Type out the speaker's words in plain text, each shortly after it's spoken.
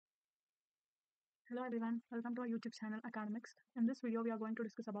Hello everyone, welcome to our YouTube channel Academics. In this video, we are going to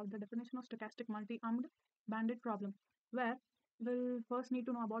discuss about the definition of stochastic multi-armed bandit problem, where we'll first need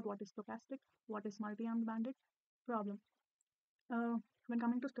to know about what is stochastic, what is multi-armed bandit problem. When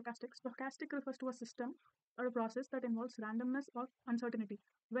coming to stochastic refers to a system or a process that involves randomness or uncertainty,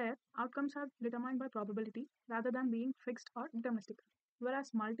 where outcomes are determined by probability rather than being fixed or deterministic.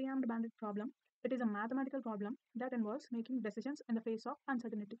 Whereas multi-armed bandit problem, it is a mathematical problem that involves making decisions in the face of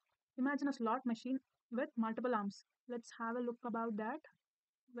uncertainty. Imagine a slot machine with multiple arms. Let's have a look about that.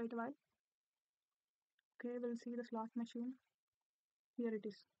 Wait a while. Okay, we'll see the slot machine. Here it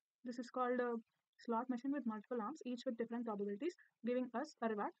is. This is called a slot machine with multiple arms, each with different probabilities, giving us a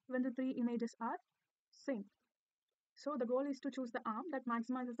reward when the three images are same. So the goal is to choose the arm that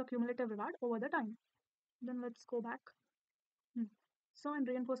maximizes the cumulative reward over the time. Then let's go back. So in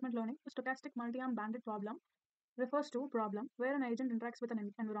reinforcement learning, the stochastic multi-arm bandit problem refers to a problem where an agent interacts with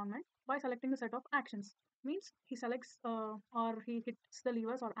an environment by selecting a set of actions. Means he selects or he hits the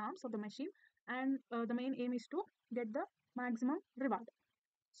levers or arms of the machine, and the main aim is to get the maximum reward.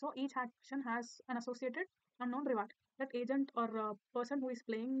 So each action has an associated unknown reward. That agent or person who is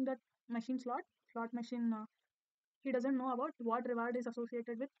playing that slot machine, he doesn't know about what reward is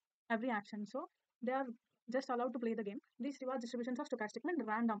associated with every action. So they are just allowed to play the game. These reward distributions are stochastic, mean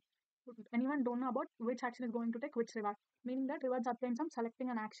random. Anyone don't know about which action is going to take which reward, meaning that rewards obtained from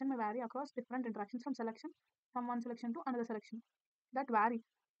selecting an action may vary across different interactions from one selection to another selection. That vary.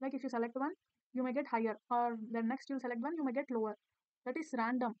 Like if you select one, you may get higher, or the next you'll select one, you may get lower. That is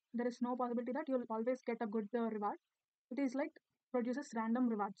random. There is no possibility that you'll always get a good reward. It is like produces random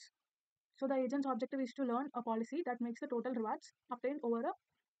rewards. So the agent's objective is to learn a policy that makes the total rewards obtained over a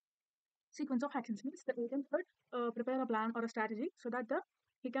sequence of actions. Means the agent should prepare a plan or a strategy so that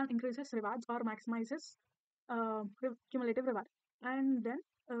he can increase his rewards or maximize his cumulative reward. And then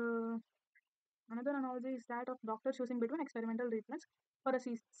another analogy is that of doctor choosing between experimental treatments for a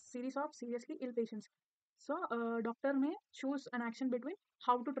series of seriously ill patients. So doctor may choose an action between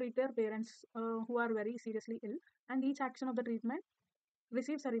how to treat their parents who are very seriously ill, and each action of the treatment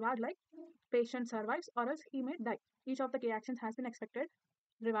receives a reward like patient survives or else he may die. Each of the key actions has been expected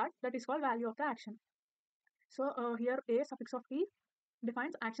reward that is called value of the action. So here a suffix of t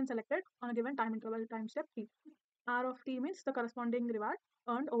defines action selected on a given time interval time step t. R of t means the corresponding reward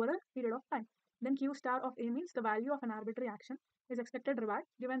earned over a period of time. Then q star of a means the value of an arbitrary action is expected reward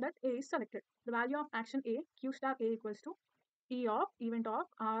given that a is selected. The value of action a, q star a equals to e of event of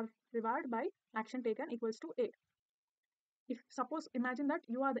r reward by action taken equals to a. If suppose imagine that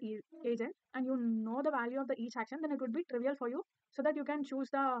you are the agent and you know the value of the each action, then it would be trivial for you so that you can choose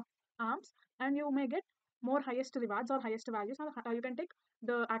the arms and you may get more highest rewards or highest values, or you can take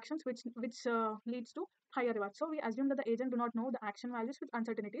the actions which leads to higher rewards. So we assume that the agent do not know the action values with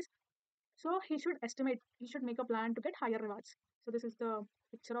uncertainties, so he should estimate, he should make a plan to get higher rewards. So this is the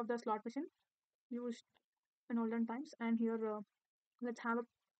picture of the slot machine used in olden times, and here let's have a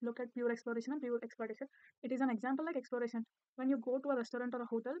look at pure exploration and pure exploitation. It is an example like exploration. When you go to a restaurant or a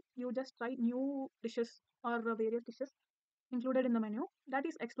hotel, you just try new dishes or various dishes included in the menu. That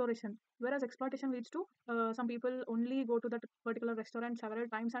is exploration. Whereas exploitation leads to some people only go to that particular restaurant several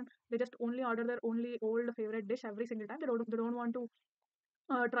times and they just only order their only old favorite dish every single time. They don't want to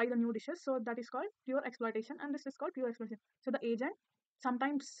try the new dishes. So that is called pure exploitation, and this is called pure exploitation. So the agent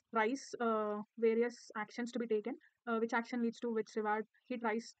sometimes tries various actions to be taken, which action leads to which reward he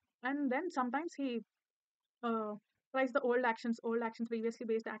tries, and then sometimes he uh, tries the old actions, previously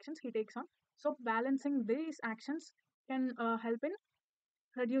based actions he takes on. So balancing these actions can help in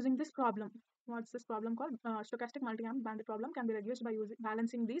reducing this problem. What's this problem called? Stochastic multi-armed bandit problem can be reduced by using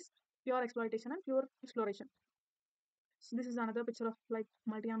balancing these pure exploitation and pure exploration. So this is another picture of like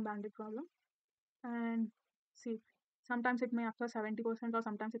multi-armed bandit problem. And see, sometimes it may occur 70% or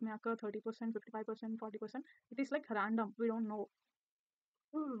sometimes it may occur 30%, 55%, 40%. It is like random. We don't know.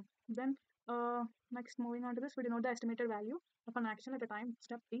 Then next moving on to this, we denote the estimated value of an action at a time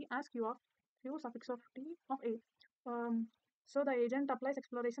step t as q suffix of t of a. So the agent applies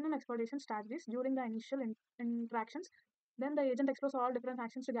exploration and exploitation strategies during the initial interactions. Then the agent explores all different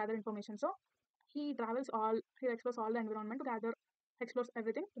actions to gather information. So he explores all the environment to explores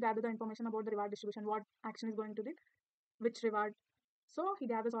everything to gather the information about the reward distribution, what action is going to do, which reward. So he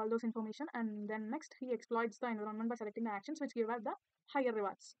gathers all those information, and then next he exploits the environment by selecting the actions which give us the higher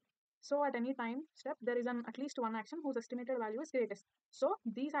rewards. So at any time step, there is at least one action whose estimated value is greatest. So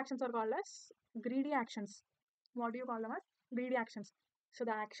these actions are called as greedy actions. What do you call them as? Greedy actions. So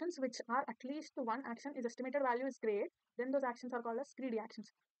the actions which are at least one action is estimated value is great, then those actions are called as greedy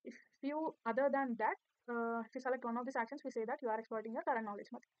actions. If you other than that, if you select one of these actions, we say that you are exploiting your current knowledge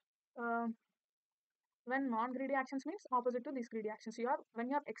method. When non-greedy actions means opposite to these greedy actions. When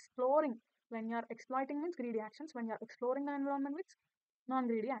you're exploring, when you're exploiting means greedy actions. When you're exploring the environment means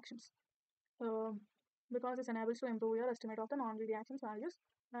non-greedy actions. Uh, because this enables to improve your estimate of the non-greedy actions values.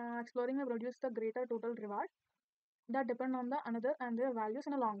 Exploring will produce the greater total reward that depend on the another and their values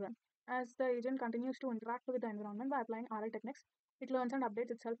in a long run. As the agent continues to interact with the environment by applying RL techniques, it learns and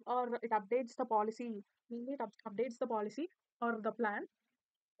updates itself, or it updates the policy. Mainly, it updates the policy or the plan,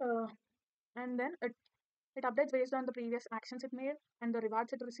 uh, and then it updates based on the previous actions it made and the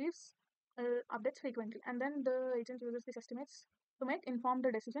rewards it receives. Updates frequently, and then the agent uses these estimates to make informed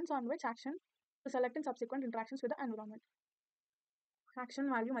decisions on which action to select in subsequent interactions with the environment. Action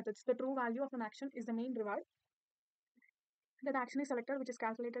value methods. The true value of an action is the main reward that action is selected, which is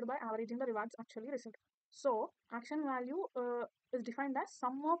calculated by averaging the rewards actually received. So, action value is defined as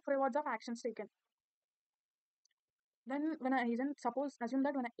sum of rewards of actions taken. Then, when an agent, assume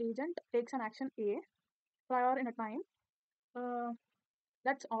that when an agent takes an action A prior in a time, uh,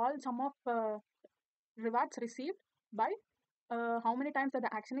 that's all sum of rewards received by how many times that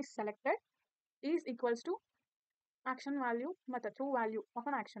the action is selected is equals to action value method, true value of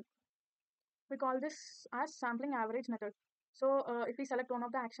an action. We call this as sampling average method. So if we select one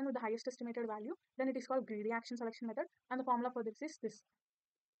of the action with the highest estimated value, then it is called greedy action selection method. And the formula for this is this.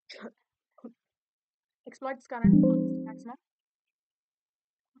 Exploits current maximum.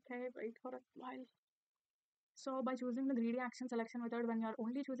 Okay, wait for a while. So by choosing the greedy action selection method when you are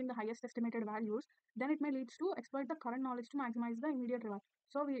only choosing the highest estimated values, then it may lead to exploit the current knowledge to maximize the immediate reward.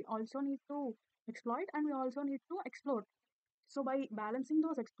 So we also need to exploit and we also need to explore. So by balancing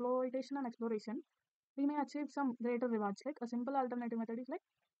those exploitation and exploration, we may achieve some greater rewards. Like a simple alternative method is like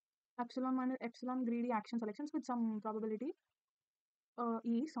epsilon minus epsilon greedy action selections with some probability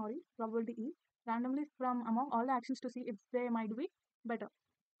probability E randomly from among all the actions to see if they might be better.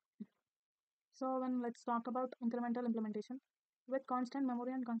 So when let's talk about incremental implementation with constant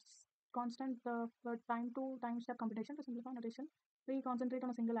memory and constant time to time step computation to simplify notation. We concentrate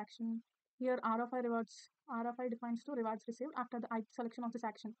on a single action. Here RFI rewards. RFI defines two rewards received after the ith selection of this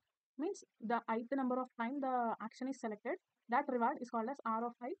action. Means the ith number of time the action is selected. That reward is called as R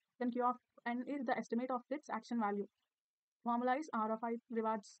of I. Then Q of n is the estimate of its action value. Formula is R of I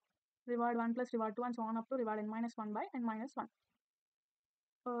rewards reward 1 plus reward 2 and so on up to reward n minus 1 by n minus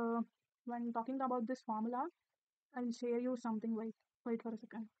 1. When talking about this formula, I'll share you something. Wait for a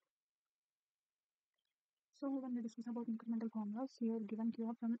second. So when we discuss about incremental formulas, here given Q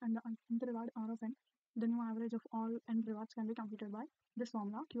of n and the nth reward R of n, the new average of all n rewards can be computed by this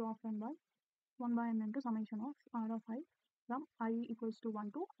formula Q of n by 1 by n into summation of R of I from I equals to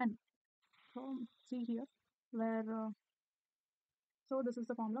 1 to n. So see here where so this is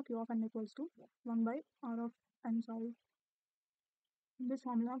the formula Q of n equals to 1 by R of n. Sorry, in this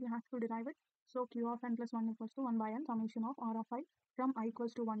formula we have to derive it. So Q of n plus 1 equals to 1 by n summation of R of I from I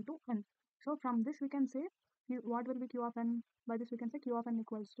equals to 1 to n. So from this we can say what will be Q of n. By this we can say Q of n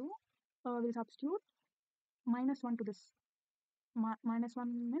equals to we'll substitute minus 1 to this. Minus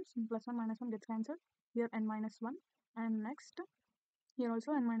 1 means plus 1 minus 1 gets cancelled. Here n minus 1 and next here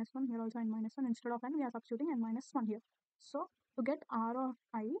also n minus 1, here also n minus 1. Instead of n we are substituting n minus 1 here. So to get R of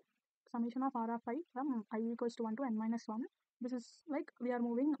I, summation of R of I from I equals to 1 to n minus 1, this is like we are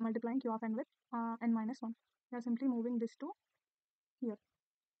moving multiplying Q of n with n minus 1. We are simply moving this to here.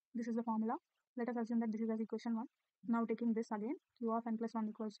 This is the formula. Let us assume that this is as equation 1. Now taking this again, Q of n plus 1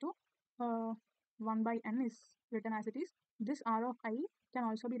 equals to 1 by n is written as it is. This R of I can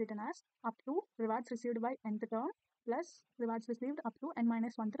also be written as up to rewards received by nth term plus rewards received up to n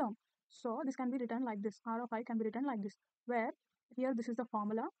minus 1th term. So this can be written like this. R of I can be written like this, where here this is the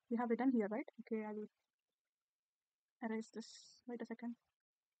formula we have written here, right? Okay, I will erase this. Wait a second.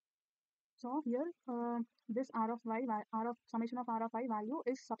 So here this R of y, R of summation of R of I value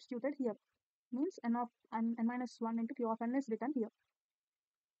is substituted here. Means n of n minus 1 into Q of n is written here.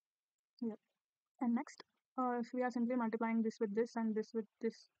 And next, if we are simply multiplying this with this and this with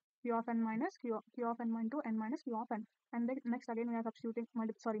this, Q of n minus Q of n into n minus Q of n. And then next again we are substituting,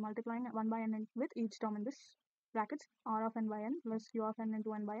 multiplying 1 by n with each term in this brackets, R of n by n plus Q of n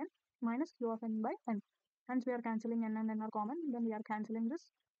into n by n minus Q of n by n. Hence we are cancelling n and n are common. Then we are cancelling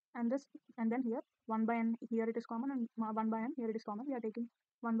this, and then here 1 by n here it is common and 1 by n here it is common. We are taking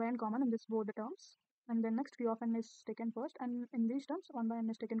 1 by n common in this both the terms. And then next Q of n is taken first, and in these terms 1 by n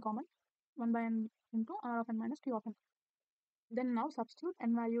is taken common. 1 by n into R of n minus Q of n. Then now substitute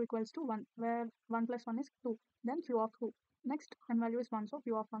n value equals to 1, where 1 plus 1 is 2. Then Q of 2. Next n value is 1, so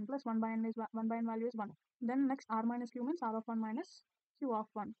Q of 1 plus 1 by n is 1 by n value is 1. Then next R minus Q means R of 1 minus Q of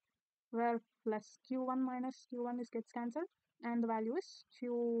 1, where plus Q1 minus Q1 is gets cancelled, and the value is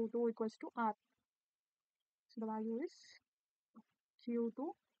Q2 equals to R. So the value is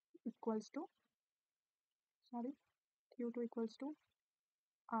Q2 equals to, Q2 equals to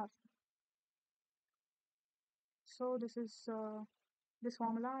R. So this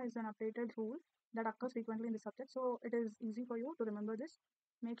formula is an updated rule that occurs frequently in the subject. So it is easy for you to remember this.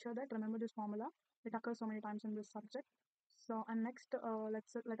 Make sure that remember this formula. It occurs so many times in this subject. So and next,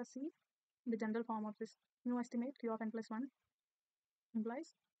 let us see the general form of this. New estimate Q of n plus 1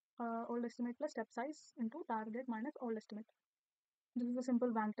 implies old estimate plus step size into target minus old estimate. This is a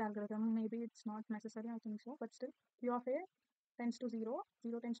simple banked algorithm. Maybe it's not necessary, I think so, but still. Q of A tends to 0,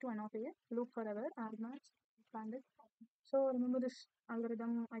 0 tends to n of A, loop forever, argmax, bandit. So remember this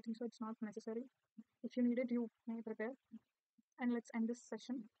algorithm, I think so it's not necessary. If you need it, you may prepare. And let's end this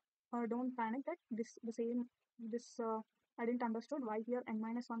session. Don't panic that I didn't understood why here n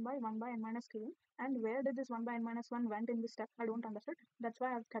minus 1 by n minus came, and where did this 1 by n minus 1 went in this step. I don't understood. That's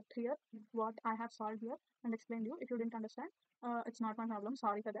why I've kept here what I have solved here and explained you. If you didn't understand, it's not my problem.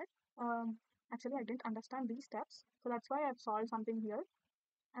 Sorry for that. Actually, I didn't understand these steps, so that's why I've solved something here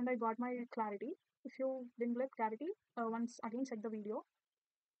and I got my clarity. If you didn't get clarity, once again check the video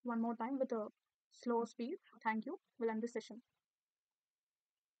one more time with a slow speed. Thank you. We'll end this session.